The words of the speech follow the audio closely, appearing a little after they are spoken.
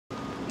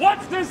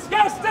What's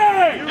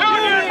disgusting?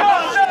 Union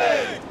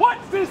busting!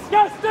 What's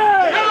disgusting?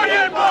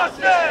 Union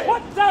busting!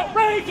 What's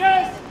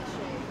outrageous?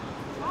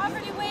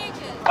 Poverty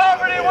wages.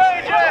 Poverty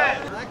wages!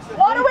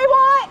 What do we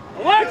want?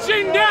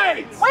 Election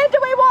dates! When do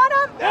we want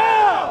them?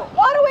 Now!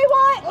 What do we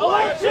want?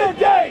 Election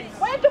dates!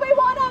 When do we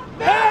want them?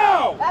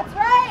 Now! That's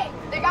right.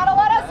 They gotta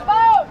let us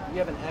vote. You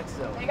have an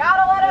Excel. They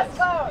gotta let us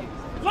vote.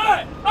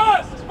 Let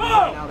us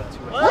vote!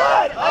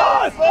 Let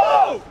us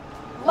vote!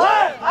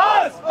 Let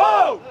us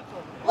vote!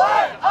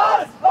 Let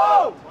us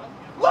vote!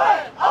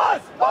 Let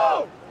us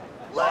vote!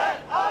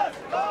 Let us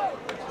vote!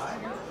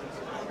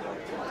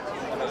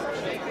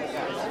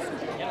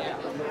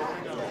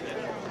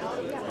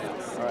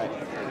 All right,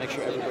 make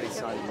sure everybody's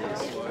signing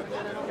this.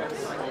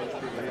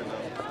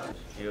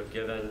 You have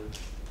given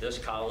this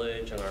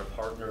college and our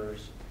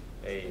partners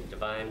a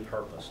divine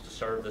purpose to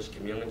serve this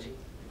community,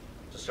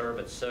 to serve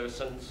its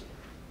citizens,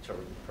 to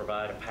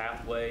provide a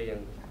pathway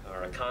in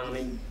our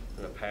economy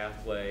and a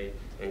pathway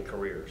in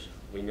careers.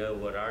 We know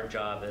what our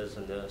job is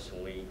in this,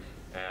 and we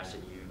ask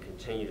that you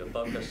continue to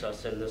focus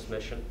us in this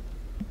mission.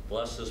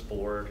 Bless this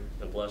board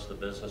and bless the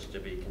business to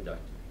be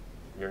conducted.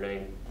 In your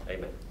name,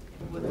 amen.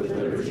 With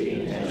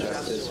liberty and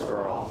justice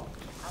for all.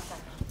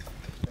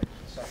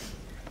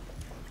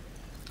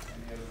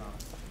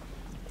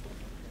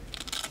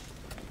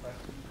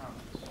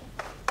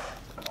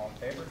 All in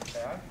favor,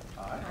 say aye.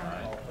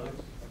 Aye. All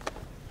opposed?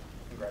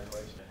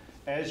 Congratulations.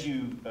 As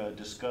you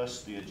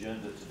discuss the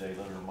agenda today,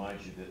 let me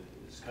remind you that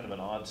it's kind of an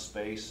odd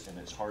space and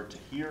it's hard to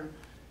hear.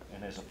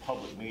 And as a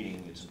public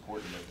meeting, it's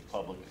important that the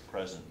public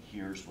present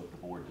hears what the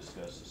board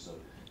discusses. So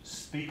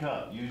speak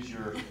up, use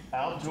your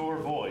outdoor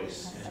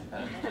voice,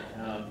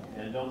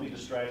 and don't be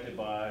distracted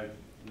by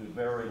the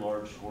very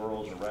large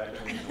squirrels or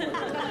raccoons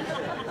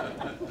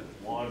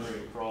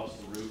wandering across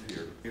the roof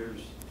here.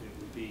 Years, it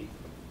would be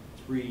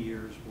 3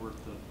 years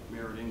worth of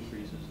merit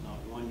increases, not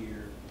 1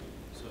 year.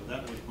 So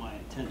that was my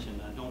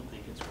intention. I don't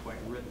think it's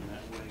quite written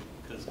that way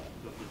because of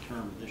the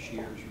term of this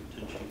year's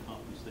retention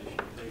compensation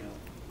payout.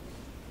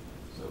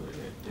 So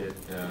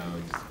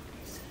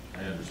I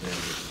understand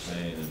what you're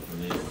saying, and for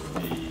me it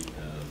would be...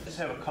 I just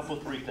have a couple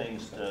of 3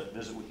 things to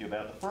visit with you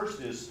about. The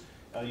first is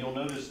you'll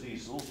notice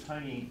these little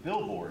tiny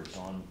billboards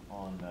on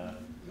the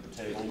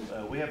table.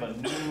 We have a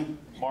new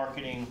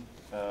marketing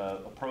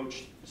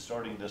approach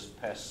starting this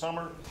past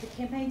summer. The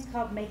campaign's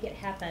called Make It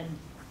Happen,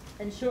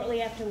 and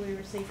shortly after we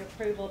received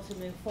approval to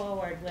move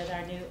forward with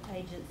our new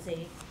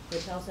agency,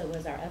 which also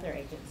was our other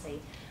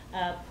agency,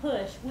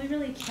 Push, we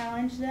really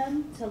challenged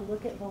them to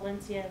look at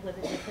Valencia with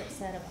a different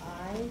set of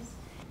eyes.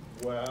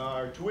 Well,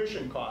 our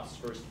tuition costs,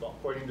 first of all,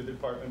 according to the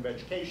Department of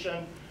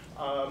Education,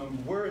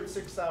 we're at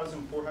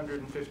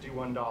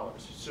 $6,451,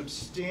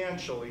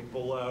 substantially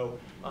below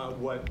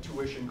what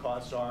tuition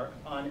costs are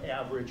on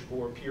average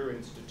for peer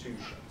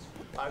institutions.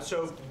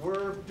 So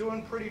we're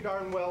doing pretty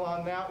darn well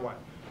on that one.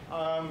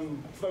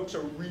 Folks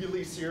are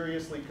really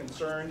seriously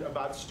concerned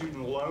about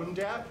student loan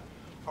debt.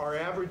 Our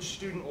average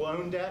student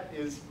loan debt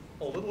is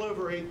a little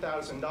over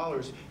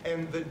 $8,000,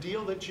 and the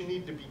deal that you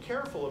need to be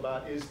careful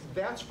about is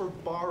that's for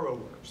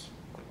borrowers.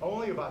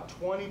 Only about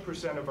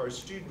 20% of our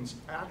students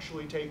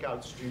actually take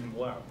out student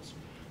loans.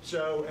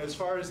 So as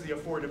far as the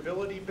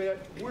affordability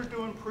bit, we're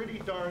doing pretty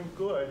darn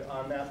good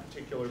on that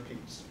particular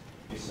piece.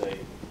 You say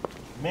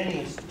many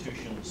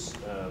institutions,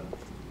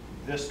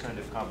 this kind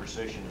of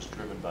conversation is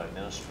driven by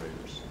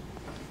administrators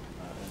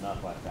and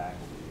not by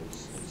faculty. It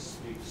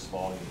speaks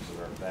volumes of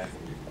our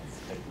faculty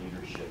take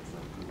leadership for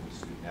improving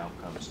student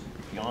outcomes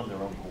beyond their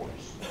own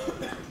course.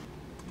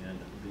 And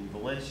the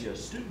Valencia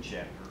student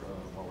chapter,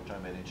 while we're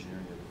talking about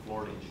engineering, the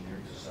Florida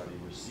Engineering Society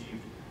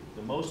received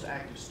the most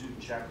active student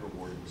chapter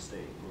award in the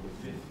state for the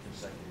 5th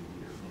consecutive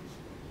year.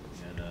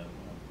 And a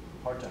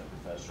part-time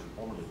professor,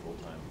 formerly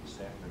full-time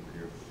staff member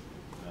here,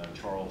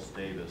 Charles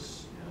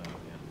Davis and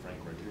Frank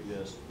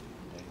Rodriguez,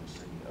 and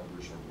many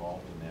others are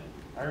involved in that.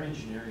 Our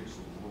engineering is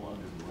a little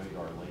under the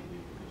radar lately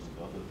because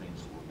of other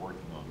things that we're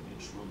working on.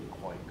 It's really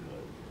quite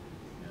good.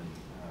 And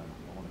I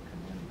want to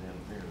commend them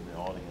here in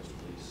the audience.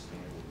 Please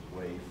stand and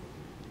wave.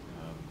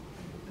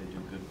 They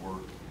do good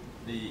work.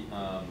 The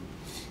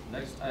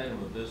next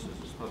item of business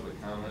is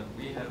public comment.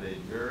 We have a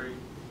very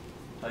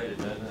tight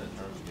agenda in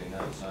terms of getting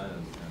outside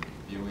and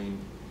viewing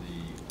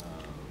the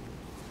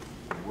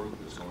work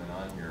that's going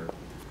on here.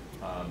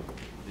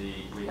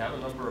 We have a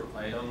number of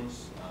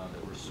items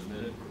that were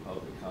submitted for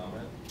public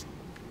comment.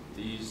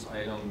 These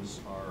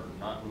items are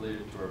not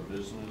related to our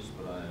business,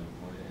 but I'm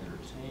going to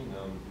entertain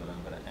them. But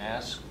I'm going to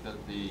ask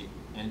that the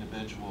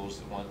individuals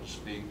that want to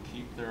speak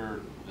keep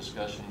their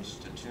discussions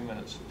to 2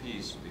 minutes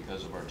apiece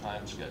because of our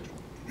time schedule.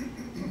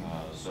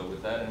 So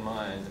with that in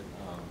mind,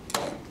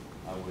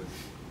 I would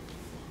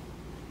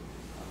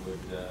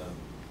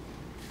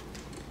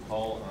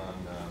call on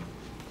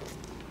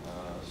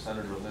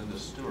Senator Linda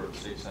Stewart,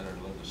 State Senator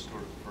Linda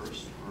Stewart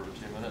first for 2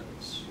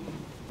 minutes.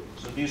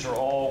 So these are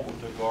all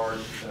with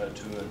regard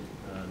to an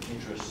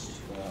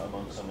interest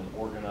among some in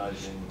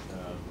organizing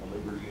a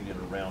labor union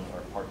around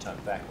our part-time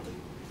faculty.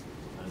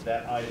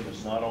 That item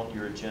is not on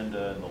your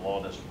agenda, and the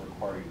law doesn't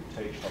require you to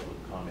take public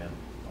comment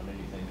on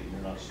anything that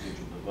you're not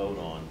scheduled to vote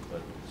on,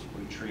 but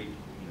we treat,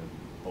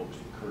 folks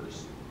with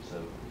courtesy.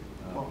 So,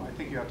 well, I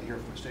think you have to hear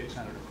from a state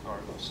senator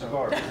regardless.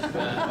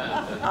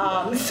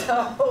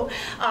 So.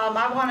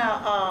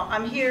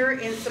 I'm here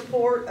in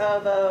support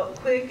of a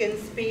quick and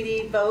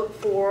speedy vote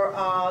for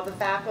the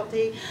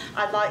faculty.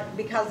 I'd like,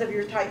 because of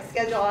your tight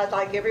schedule, I'd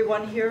like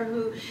everyone here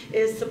who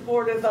is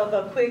supportive of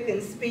a quick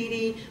and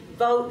speedy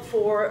vote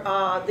for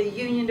the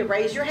union to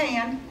raise your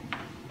hand.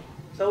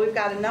 So we've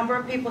got a number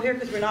of people here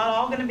because we're not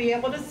all going to be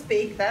able to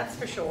speak, that's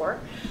for sure.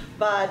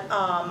 But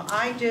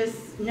I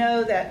just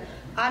know that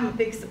I'm a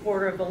big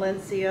supporter of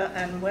Valencia,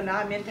 and when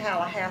I'm in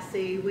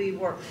Tallahassee, we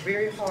work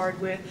very hard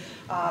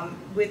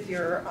with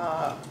your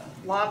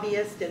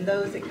lobbyists and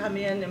those that come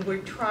in, and we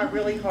try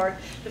really hard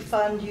to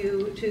fund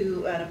you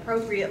to an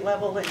appropriate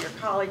level, and your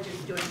college is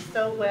doing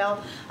so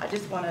well. I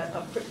just want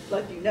to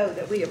let you know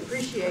that we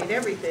appreciate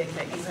everything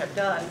that you have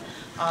done,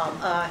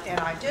 and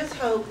I just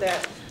hope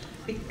that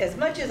as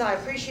much as I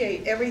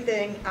appreciate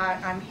everything,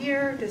 I'm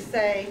here to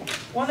say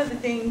one of the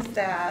things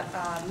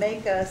that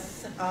make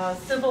us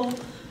civil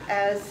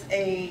as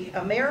an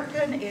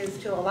American is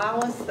to allow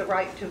us the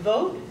right to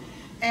vote,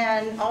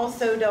 and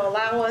also to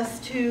allow us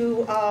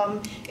to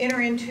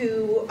enter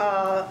into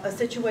a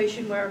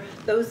situation where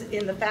those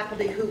in the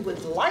faculty who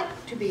would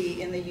like to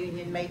be in the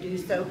union may do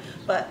so,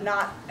 but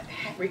not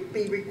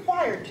be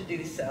required to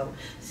do so.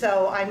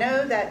 So I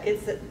know that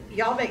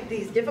y'all make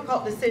these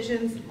difficult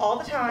decisions all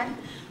the time,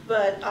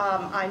 but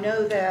I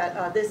know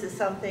that this is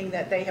something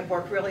that they have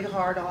worked really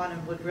hard on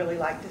and would really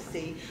like to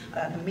see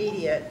an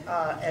immediate,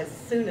 as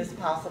soon as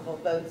possible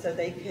vote, so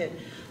they could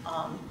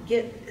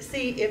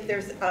see if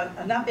there's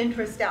enough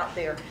interest out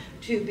there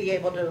to be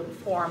able to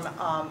form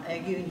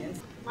a union.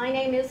 My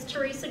name is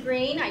Teresa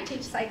Green. I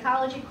teach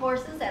psychology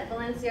courses at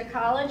Valencia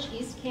College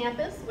East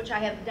Campus, which I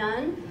have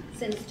done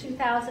since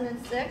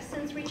 2006,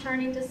 since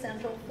returning to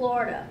Central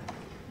Florida.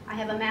 I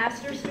have a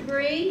master's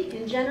degree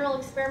in general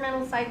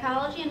experimental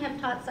psychology and have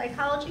taught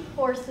psychology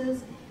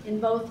courses in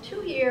both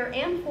 2-year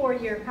and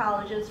 4-year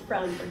colleges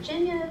from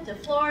Virginia to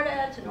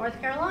Florida to North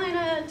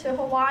Carolina to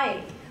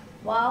Hawaii,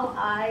 while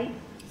I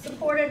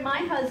supported my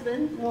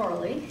husband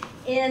morally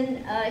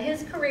in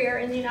his career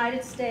in the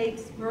United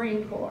States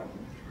Marine Corps.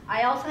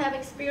 I also have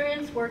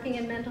experience working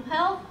in mental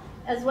health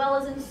as well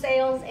as in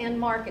sales and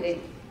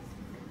marketing.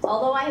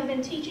 Although I have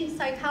been teaching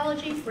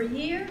psychology for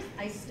years,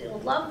 I still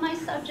love my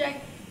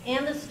subject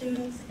and the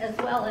students, as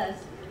well as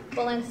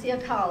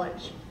Valencia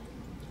College.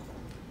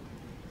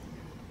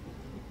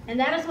 And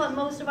that is what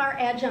most of our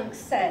adjuncts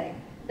say,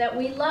 that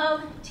we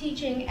love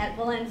teaching at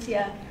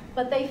Valencia,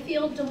 but they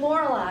feel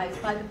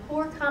demoralized by the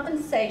poor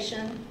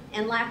compensation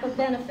and lack of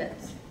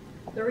benefits.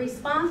 The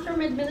response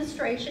from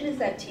administration is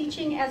that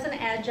teaching as an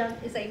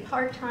adjunct is a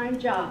part-time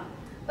job.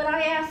 But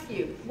I ask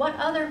you, what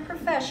other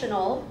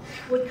professional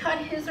would cut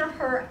his or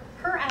her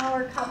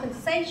per-hour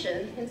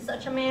compensation in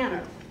such a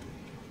manner?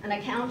 An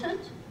accountant?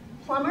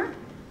 Plumber?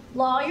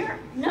 Lawyer?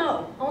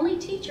 No, only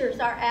teachers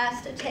are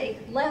asked to take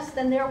less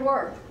than their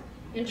worth.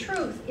 In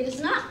truth, it is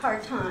not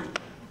part-time.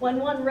 When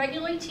one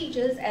regularly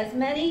teaches as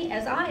many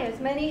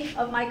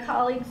of my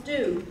colleagues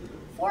do,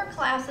 4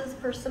 classes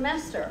per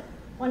semester,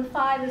 when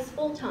 5 is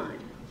full-time.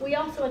 We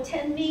also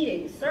attend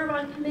meetings, serve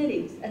on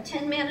committees,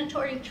 attend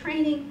mandatory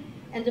training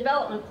and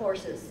development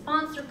courses,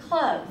 sponsor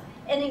clubs,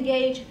 and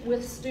engage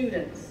with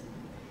students.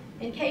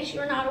 In case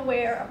you're not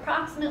aware,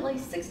 approximately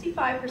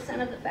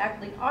 65% of the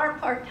faculty are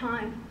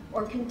part-time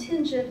or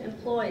contingent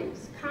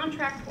employees,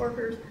 contract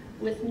workers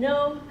with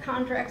no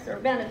contracts or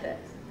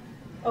benefits.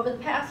 Over the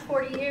past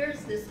 40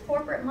 years, this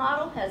corporate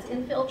model has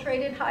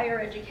infiltrated higher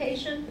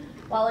education,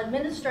 while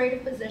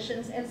administrative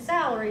positions and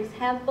salaries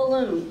have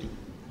ballooned.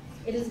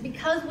 It is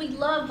because we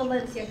love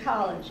Valencia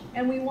College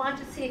and we want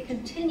to see it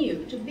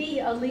continue to be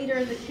a leader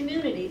in the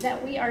community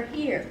that we are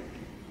here.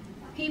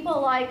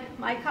 People like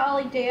my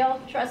colleague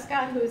Dale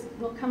Truscott, who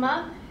will come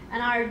up,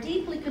 and I are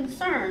deeply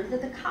concerned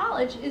that the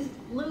college is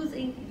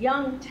losing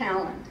young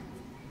talent.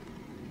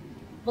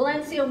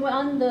 Valencia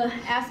won the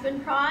Aspen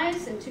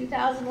Prize in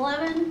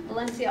 2011.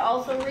 Valencia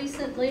also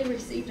recently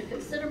received a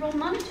considerable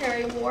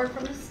monetary award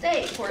from the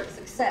state for its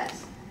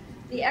success.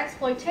 The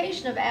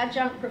exploitation of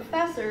adjunct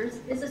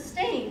professors is a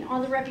stain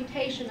on the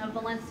reputation of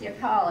Valencia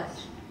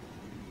College.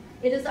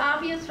 It is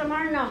obvious from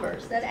our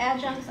numbers that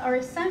adjuncts are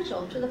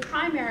essential to the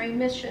primary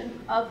mission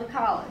of the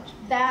college,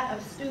 that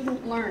of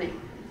student learning.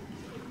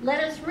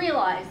 Let us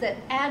realize that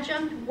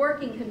adjunct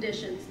working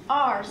conditions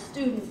are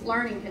student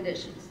learning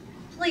conditions.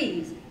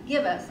 Please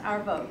give us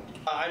our vote.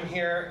 I'm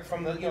here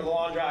from the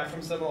long drive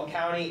from Seminole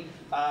County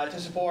to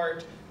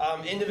support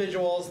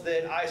individuals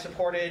that I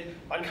supported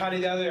on kind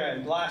of the other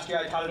end. Last year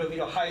I taught at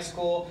Oviedo High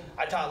School.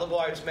 I taught liberal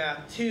arts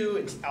math 2,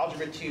 it's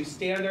algebra 2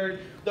 standard.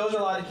 Those are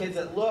a lot of kids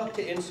that look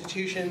to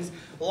institutions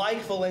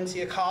like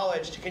Valencia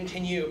College to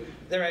continue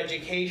their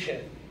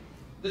education.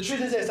 The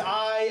truth is this,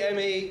 I am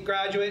a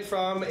graduate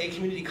from a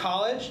community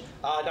college,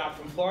 not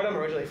from Florida, I'm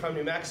originally from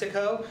New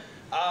Mexico.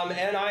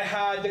 And I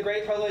had the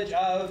great privilege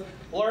of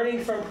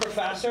learning from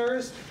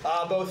professors,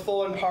 both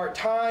full and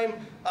part-time,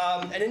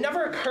 and it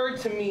never occurred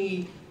to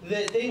me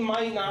that they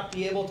might not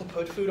be able to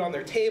put food on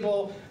their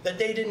table, that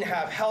they didn't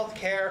have health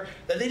care,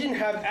 that they didn't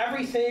have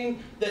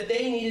everything that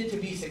they needed to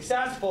be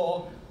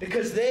successful,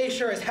 because they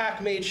sure as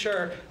heck made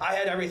sure I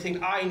had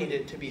everything I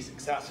needed to be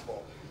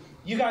successful.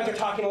 You guys are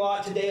talking a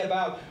lot today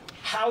about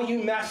how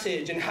you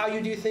message and how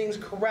you do things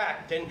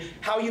correct and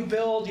how you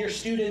build your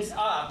students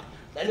up.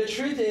 And the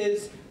truth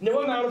is,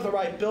 no amount of the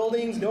right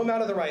buildings, no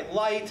amount of the right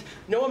light,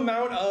 no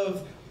amount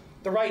of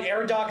the right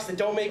air ducts that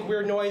don't make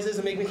weird noises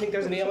and make me think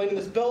there's an alien in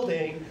this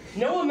building,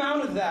 no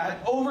amount of that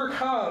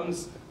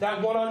overcomes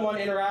that one-on-one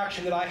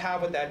interaction that I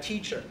have with that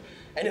teacher.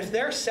 And if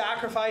they're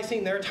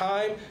sacrificing their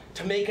time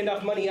to make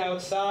enough money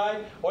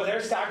outside, or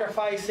they're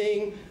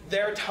sacrificing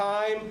their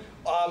time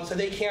so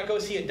they can't go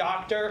see a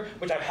doctor,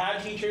 which I've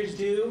had teachers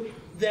do,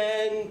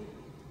 then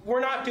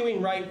we're not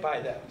doing right by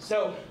them.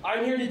 So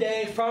I'm here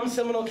today from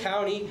Seminole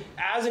County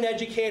as an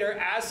educator,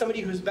 as somebody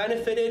who's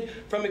benefited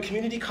from a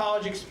community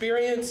college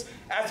experience,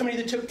 as somebody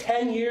that took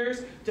 10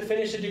 years to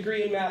finish a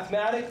degree in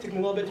mathematics, it took me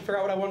a little bit to figure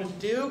out what I wanted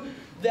to do,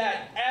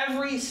 that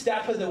every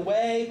step of the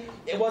way,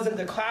 it wasn't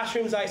the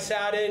classrooms I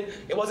sat in,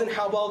 it wasn't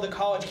how well the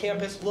college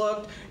campus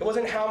looked, it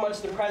wasn't how much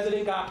the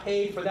president got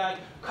paid for that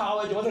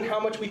college, it wasn't how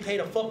much we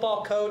paid a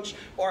football coach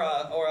or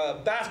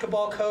a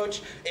basketball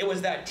coach, it was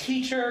that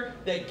teacher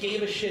that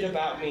gave a shit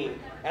about me.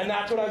 And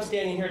that's what I'm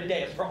standing here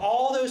today. It's for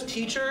all those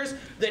teachers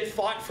that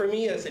fought for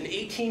me as an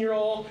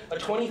 18-year-old, a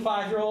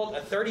 25-year-old,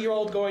 a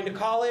 30-year-old going to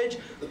college.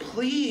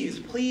 Please,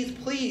 please,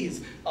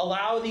 please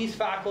allow these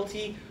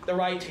faculty the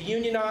right to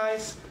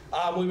unionize.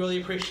 We really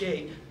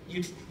appreciate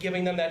you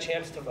giving them that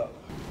chance to vote.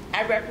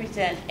 I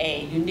represent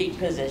a unique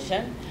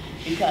position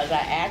because I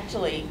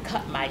actually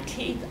cut my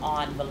teeth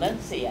on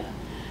Valencia.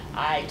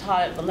 I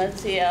taught at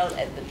Valencia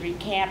at the 3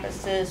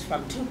 campuses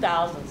from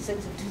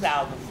 2006 to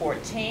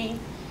 2014.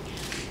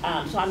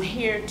 So I'm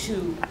here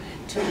to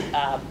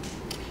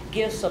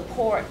give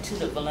support to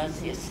the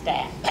Valencia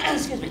staff.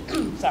 Excuse me,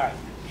 sorry.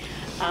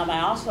 I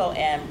also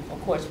am,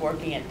 of course,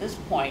 working at this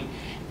point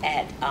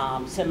at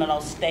Seminole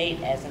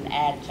State as an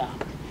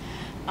adjunct.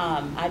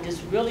 I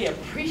just really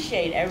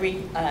appreciate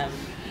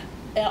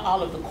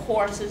all of the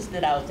courses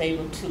that I was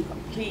able to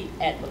complete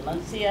at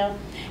Valencia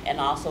and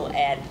also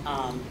at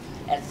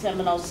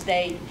Seminole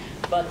State.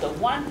 But the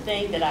one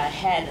thing that I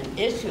had an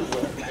issue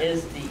with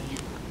is the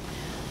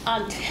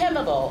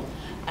untenable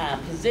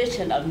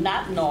position of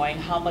not knowing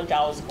how much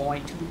I was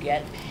going to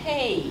get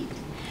paid.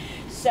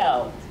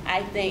 So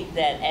I think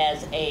that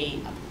as a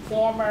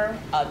former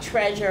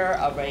treasurer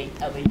of a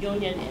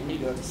union in New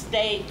York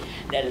State,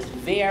 that is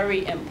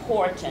very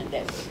important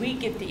that we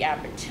get the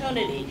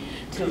opportunity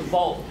to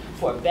vote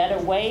for better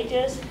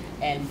wages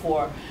and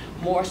for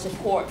more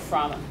support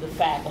from the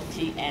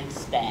faculty and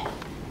staff.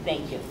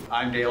 Thank you.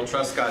 I'm Dale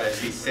Truscott. As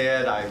he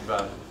said,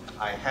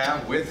 I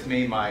have with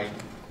me my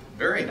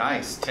very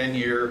nice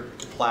 10-year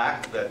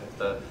plaque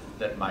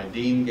that my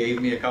dean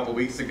gave me a couple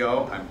weeks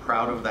ago. I'm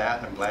proud of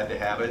that. I'm glad to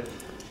have it.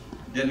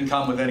 Didn't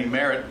come with any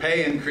merit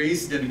pay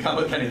increase, didn't come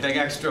with anything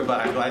extra, but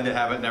I'm glad to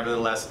have it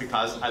nevertheless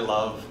because I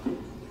love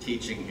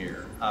teaching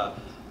here.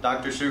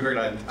 Dr.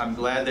 Schugert, I'm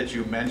glad that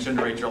you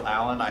mentioned Rachel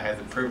Allen. I had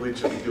the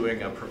privilege of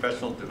doing a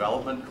professional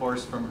development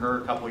course from her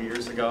a couple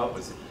years ago.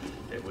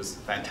 It was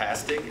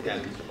fantastic,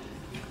 and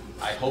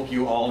I hope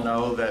you all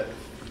know that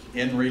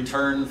in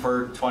return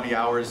for 20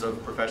 hours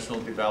of professional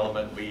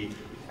development, we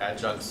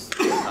adjuncts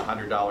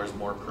 $100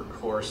 more per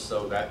course,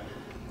 so that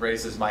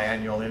raises my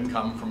annual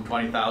income from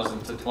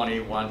 $20,000 to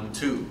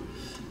 $21,200.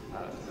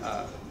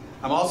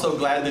 I'm also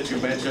glad that you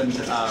mentioned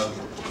a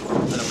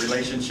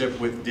relationship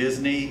with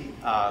Disney.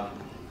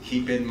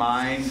 Keep in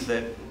mind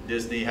that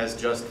Disney has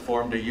just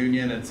formed a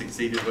union and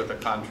succeeded with a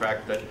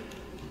contract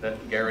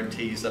that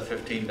guarantees a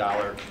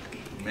 $15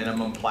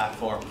 minimum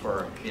platform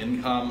for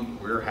income.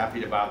 We're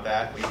happy about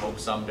that. We hope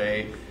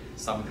someday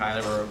some kind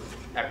of a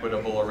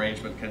equitable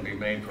arrangement can be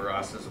made for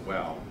us as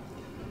well.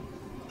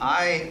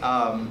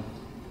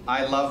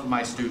 I love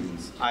my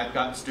students. I've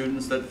got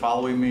students that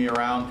follow me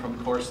around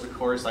from course to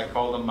course. I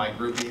call them my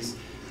groupies.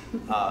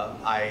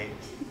 I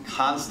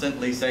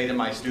constantly say to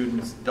my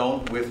students,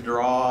 don't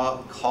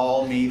withdraw,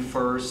 call me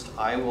first.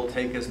 I will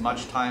take as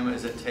much time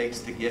as it takes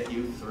to get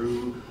you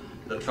through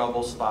the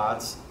trouble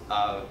spots.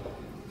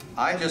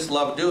 I just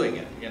love doing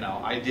it. You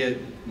know, I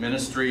did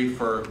ministry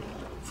for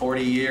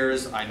 40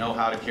 years. I know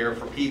how to care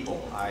for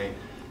people. I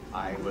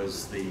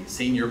was the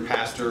senior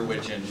pastor,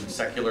 which in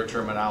secular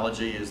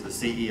terminology is the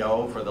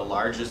CEO for the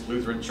largest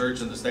Lutheran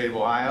church in the state of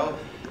Ohio.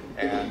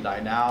 And I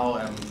now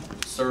am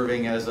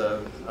serving as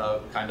a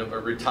kind of a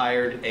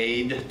retired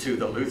aide to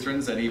the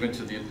Lutherans and even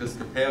to the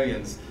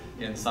Episcopalians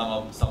in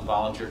some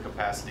volunteer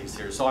capacities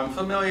here. So I'm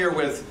familiar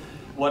with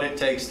what it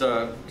takes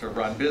to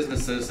run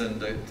businesses and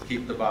to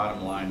keep the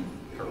bottom line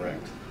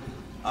correct.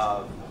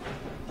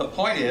 The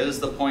point is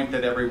the point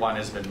that everyone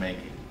has been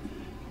making.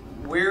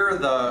 We're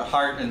the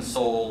heart and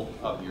soul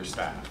of your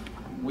staff.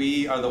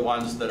 We are the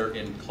ones that are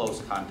in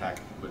close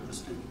contact with the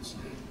students.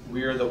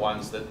 We're the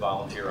ones that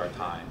volunteer our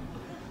time.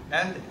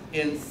 And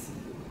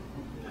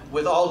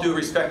with all due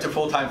respect to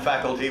full-time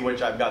faculty,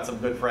 which I've got some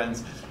good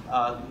friends,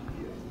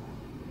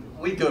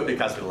 we do it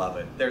because we love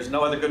it. There's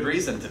no other good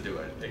reason to do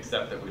it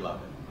except that we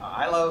love it.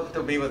 I love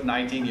to be with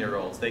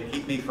 19-year-olds. They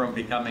keep me from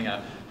becoming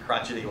a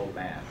crotchety old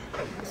man.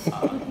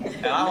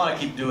 And I want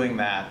to keep doing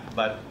that,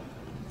 but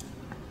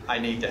I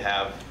need to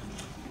have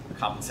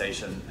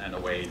compensation and a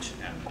wage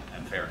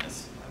and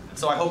fairness. And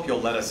so I hope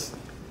you'll let us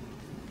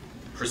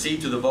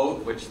proceed to the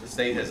vote, which the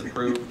state has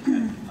approved,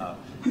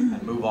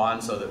 and move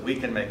on so that we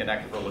can make an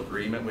equitable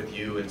agreement with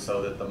you, and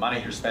so that the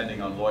money you're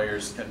spending on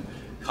lawyers can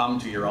come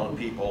to your own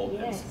people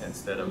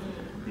instead of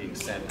being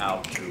sent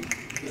out to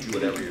do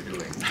whatever you're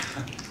doing.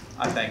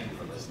 I thank you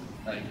for listening.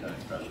 Thank you,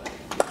 Mr. President.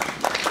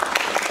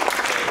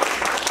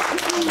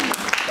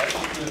 That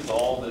concludes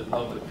all the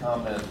public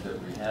comment that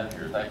we have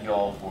here. Thank you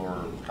all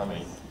for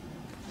coming.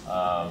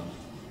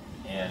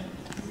 And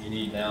we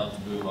need now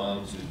to move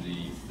on to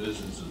the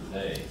business of the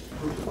day.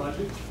 Approve the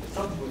budget.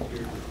 Some of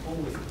your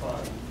only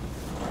fund.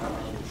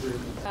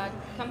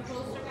 Come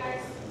closer,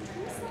 guys.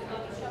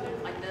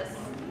 Like this.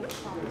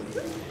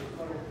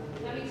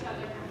 Love each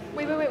other.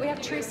 Wait, we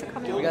have Teresa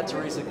coming. We got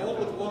Teresa coming. Hold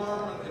with one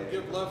arm and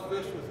give left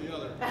fist with the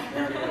other.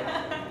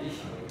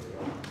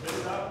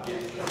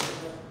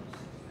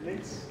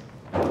 Links.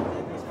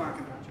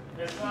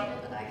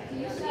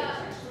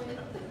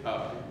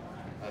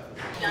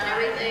 Done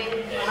everything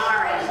on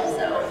our end,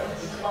 so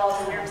balls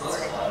in your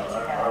court.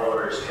 Okay.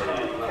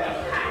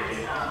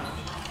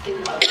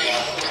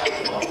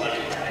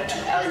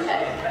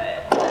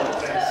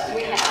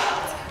 We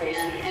have,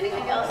 and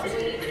anything else that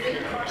we need to do?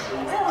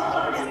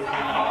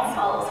 All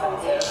follow as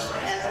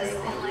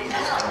they've been laid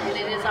out, and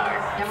it is our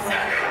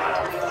democratic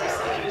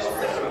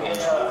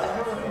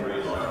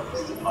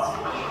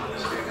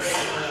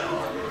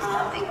I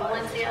think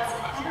Valencia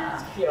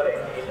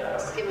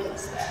has given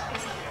us that.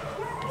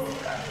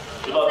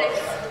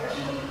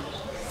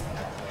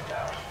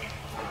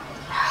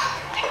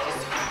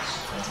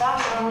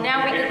 Now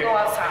we can go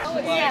outside.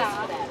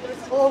 Yeah.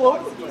 All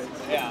over the place.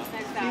 Yeah.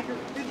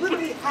 They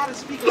literally had a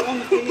speaker on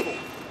the table.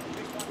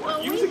 Well,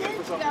 we did go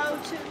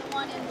to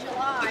one in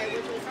July,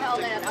 which was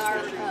held at our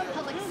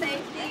public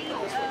safety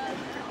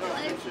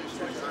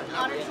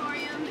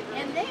auditorium,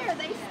 and there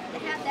they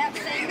had that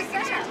same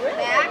setup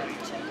back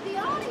to the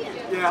audience.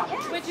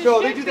 Yeah. Which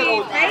So they do that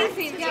all the time.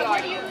 amazing. Yeah,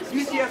 what do you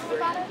UCF,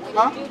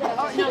 huh?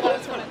 Oh, no,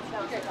 that's what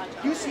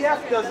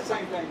UCF does the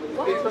same thing.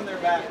 They turn their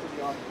back to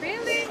the audience.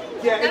 Really?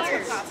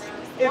 Yeah,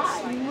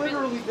 it's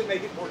literally to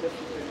make it more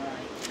difficult to interact.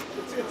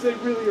 It's a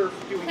really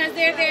doing. Because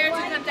they're there to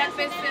conduct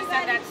business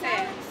and that's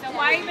it. So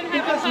why even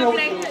have a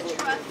public?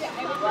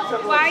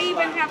 Why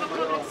even have a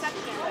public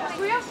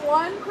section? We have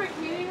one quick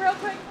meeting real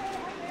quick.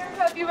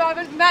 So if you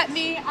haven't met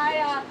me,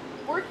 I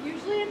work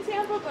usually in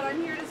Tampa, but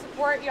I'm here to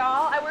support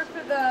y'all. I work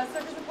for the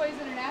Service Employees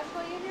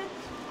International Union.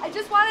 I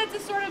just wanted to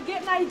sort of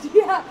get an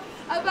idea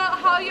about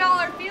how y'all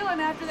are feeling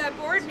after that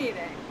board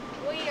meeting.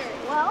 Weird.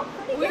 Well,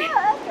 pretty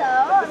good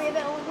though. I mean,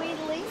 we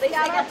at least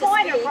got our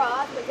point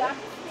across. We got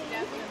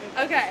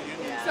Okay,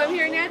 so I'm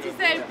hearing Nancy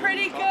say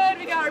pretty good,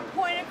 we got our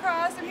point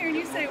across. I'm hearing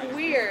you say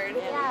weird.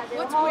 Yeah,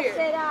 what's weird?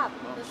 Setup.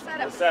 The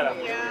setup. The setup.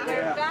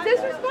 Yeah.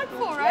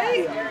 Disrespectful,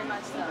 right? Yeah, very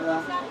much so.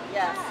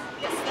 Yes.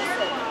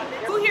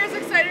 Who here is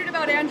excited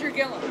about Andrew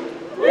Gillum?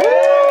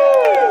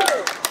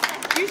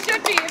 You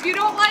should be. If you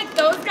don't like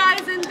those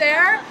guys in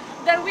there,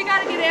 then we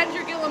got to get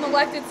Andrew Gillum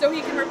elected so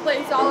he can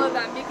replace all of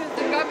them, because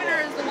the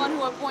governor is the one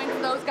who appoints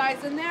those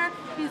guys in there.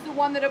 He's the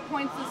one that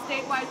appoints the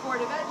statewide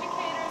board of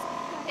educators.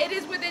 It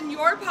is within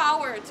your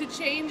power to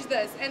change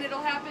this, and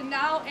it'll happen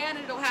now and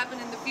it'll happen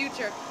in the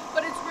future.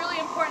 But it's really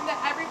important that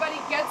everybody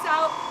gets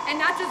out and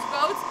not just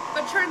votes,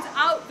 but turns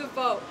out the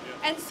vote.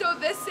 And so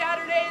this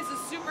Saturday is a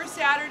super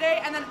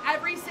Saturday, and then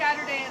every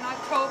Saturday in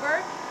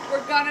October,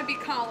 we're gonna be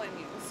calling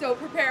you. So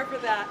prepare for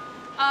that.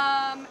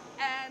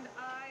 And